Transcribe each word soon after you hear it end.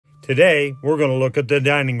Today, we're going to look at the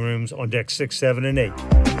dining rooms on deck 6, 7, and 8.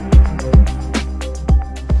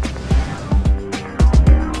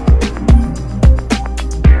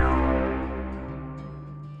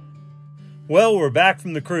 Well, we're back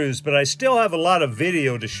from the cruise, but I still have a lot of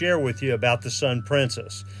video to share with you about the Sun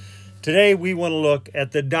Princess. Today, we want to look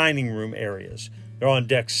at the dining room areas. They're on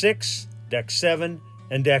deck 6, deck 7,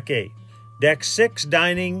 and deck 8. Deck 6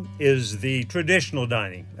 dining is the traditional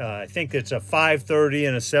dining. I think it's a 5:30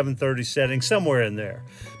 and a 7:30 setting, somewhere in there.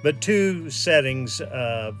 But two settings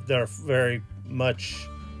that are very much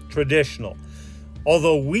traditional.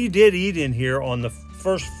 Although we did eat in here on the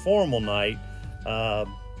first formal night,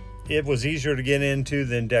 it was easier to get into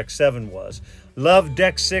than deck 7 was. Love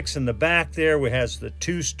deck 6 in the back there. We has the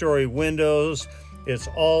 2-story windows. It's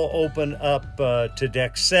all open up to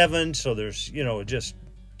deck 7, so there's, you know, just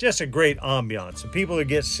a great ambiance. The people that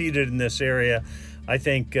get seated in this area, I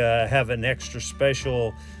think, have an extra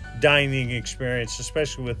special dining experience,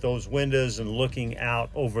 especially with those windows and looking out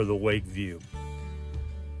over the wake view.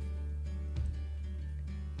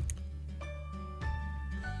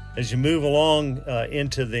 As you move along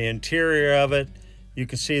into the interior of it, you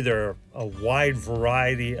can see there are a wide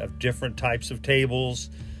variety of different types of tables.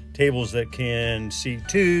 Tables that can seat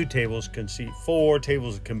 2, tables can seat 4,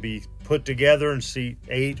 tables that can be put together and seat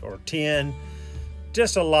 8 or 10.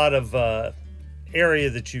 Just a lot of area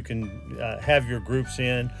that you can have your groups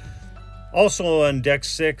in. Also on deck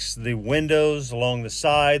 6, the windows along the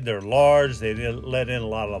side, they're large. They let in a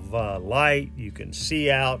lot of light. You can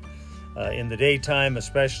see out in the daytime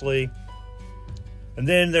especially. And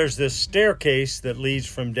then there's this staircase that leads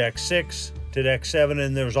from deck 6 to deck 7,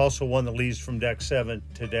 and there's also one that leads from deck 7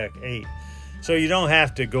 to deck 8. So you don't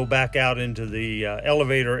have to go back out into the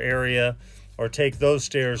elevator area or take those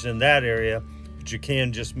stairs in that area, but you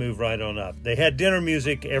can just move right on up. They had dinner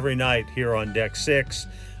music every night here on deck 6.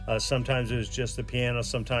 Sometimes it was just the piano,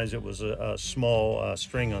 sometimes it was a small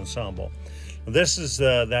string ensemble. This is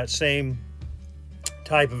that same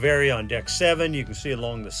type of area on deck 7. You can see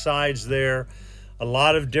along the sides there a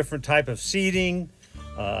lot of different type of seating,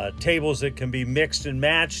 tables that can be mixed and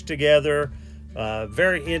matched together.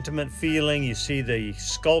 Very intimate feeling. You see the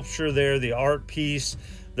sculpture there, the art piece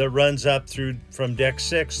that runs up from deck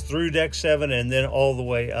 6 through deck 7 and then all the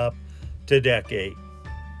way up to deck 8.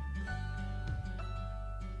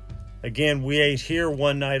 Again, we ate here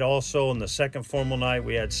one night also. On the second formal night,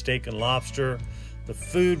 we had steak and lobster. The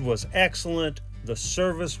food was excellent. The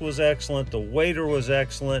service was excellent. The waiter was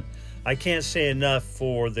excellent. I can't say enough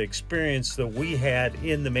for the experience that we had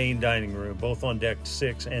in the main dining room, both on deck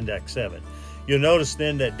 6 and deck 7. You'll notice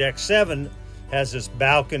then that deck 7 has this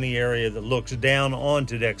balcony area that looks down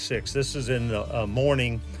onto deck 6. This is in the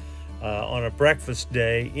morning on a breakfast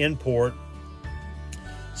day in port.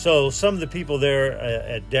 So some of the people there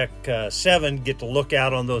at deck 7 get to look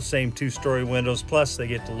out on those same 2-story windows, plus they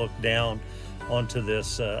get to look down onto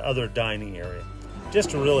this other dining area.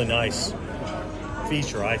 Just a really nice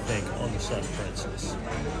feature, I think, on the Sun Princess.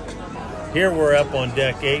 Here we're up on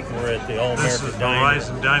deck 8, and we're at the All-American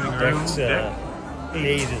Dining Room. Deck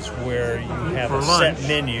 8 is where you have a set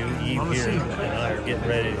menu. Eve here and I are getting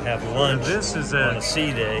ready to have lunch on a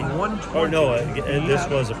sea day. Oh no, this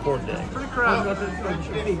was a port day.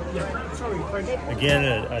 Again,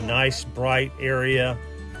 a nice bright area.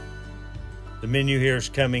 The menu here is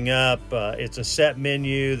coming up. It's a set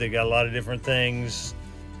menu. They got a lot of different things,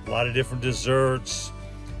 a lot of different desserts.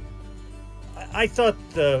 I thought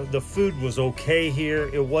the food was okay here.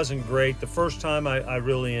 It wasn't great. The first time I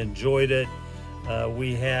really enjoyed it.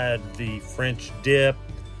 We had the French dip,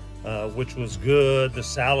 which was good. The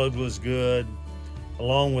salad was good.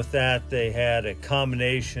 Along with that, they had a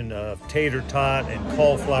combination of tater tot and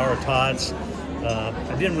cauliflower tots.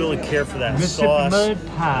 I didn't really care for that sauce. Mud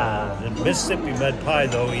pie. The Mississippi mud pie,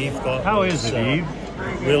 though, Eve thought How is it, Eve?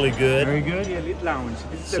 Really good. Very good. The Elite Lounge.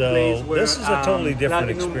 This is So a place where this is a totally different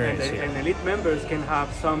Platinum experience here. and Elite members can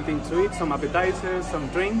have something to eat, some appetizers, some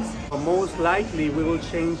drinks. But most likely we will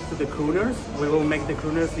change to the crooners. We will make the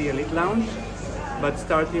crooners the Elite Lounge, but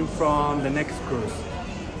starting from the next cruise.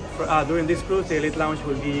 During this cruise, the Elite Lounge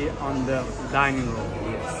will be on the dining room.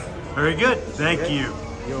 Yes. Very good. Thank you.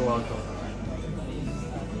 You're welcome.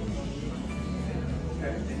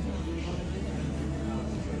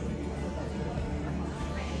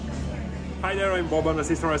 Hi there, I'm Bob, I'm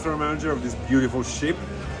assistant restaurant manager of this beautiful ship.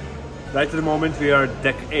 Right at the moment we are at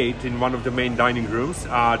deck 8 in one of the main dining rooms.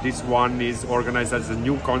 This one is organized as a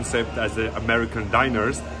new concept as the American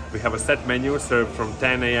diners. We have a set menu served from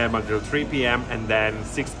 10 a.m. until 3 p.m. and then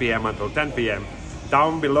 6 p.m. until 10 p.m.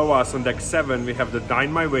 Down below us on deck 7 we have the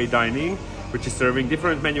Dine My Way dining, which is serving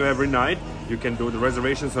different menu every night. You can do the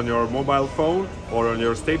reservations on your mobile phone or on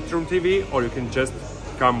your stateroom TV, or you can just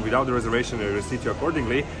come without the reservation and we'll seat you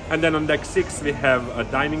accordingly. And then on deck 6 we have a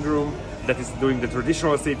dining room that is doing the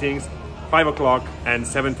traditional seatings, 5 o'clock and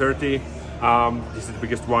 7:30. This is the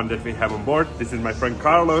biggest one that we have on board. This is my friend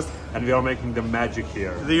Carlos, and we are making the magic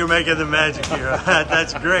here. You're making the magic here.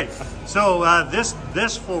 That's great. So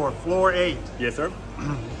this floor, floor 8. Yes, sir.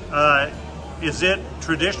 Is it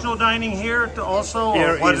traditional dining here also?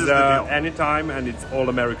 Here or what is the deal? anytime, and it's all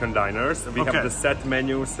American diners. We have the set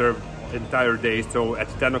menu served entire day. So at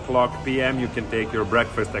 10 o'clock p.m. you can take your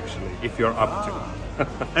breakfast actually, if you're up to.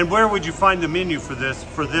 And where would you find the menu for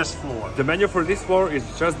this floor? The menu for this floor is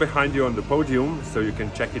just behind you on the podium, so you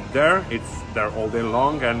can check it there. It's there all day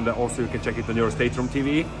long, and also you can check it on your stateroom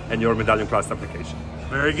TV and your Medallion Class application.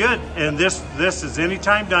 Very good. And this is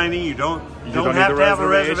anytime dining. You don't need have to have a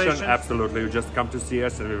reservation? Absolutely. You just come to see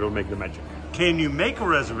us and we will make the magic. Can you make a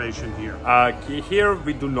reservation here? Here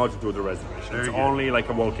we do not do the reservation. It's only like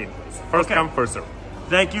a walk-in place. First come, first serve.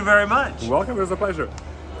 Thank you very much. Welcome. It was a pleasure.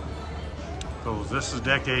 So this is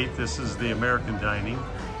deck 8. This is the American dining.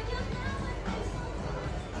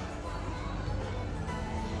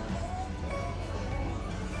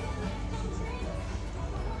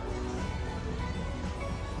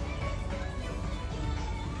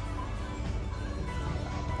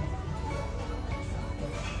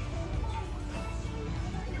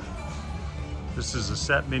 This is a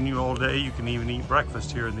set menu all day. You can even eat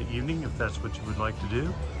breakfast here in the evening if that's what you would like to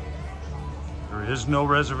do. There is no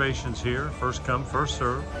reservations here. First come, first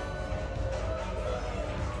serve.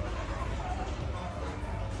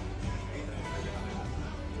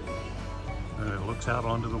 And it looks out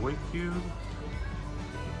onto the Wakeview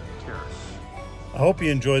Terrace. I hope you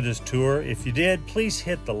enjoyed this tour. If you did, please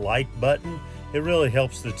hit the like button. It really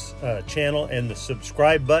helps the channel, and the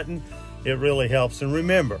subscribe button. It really helps. And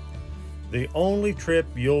remember, the only trip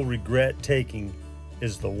you'll regret taking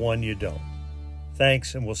is the one you don't.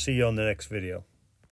 Thanks, and we'll see you on the next video.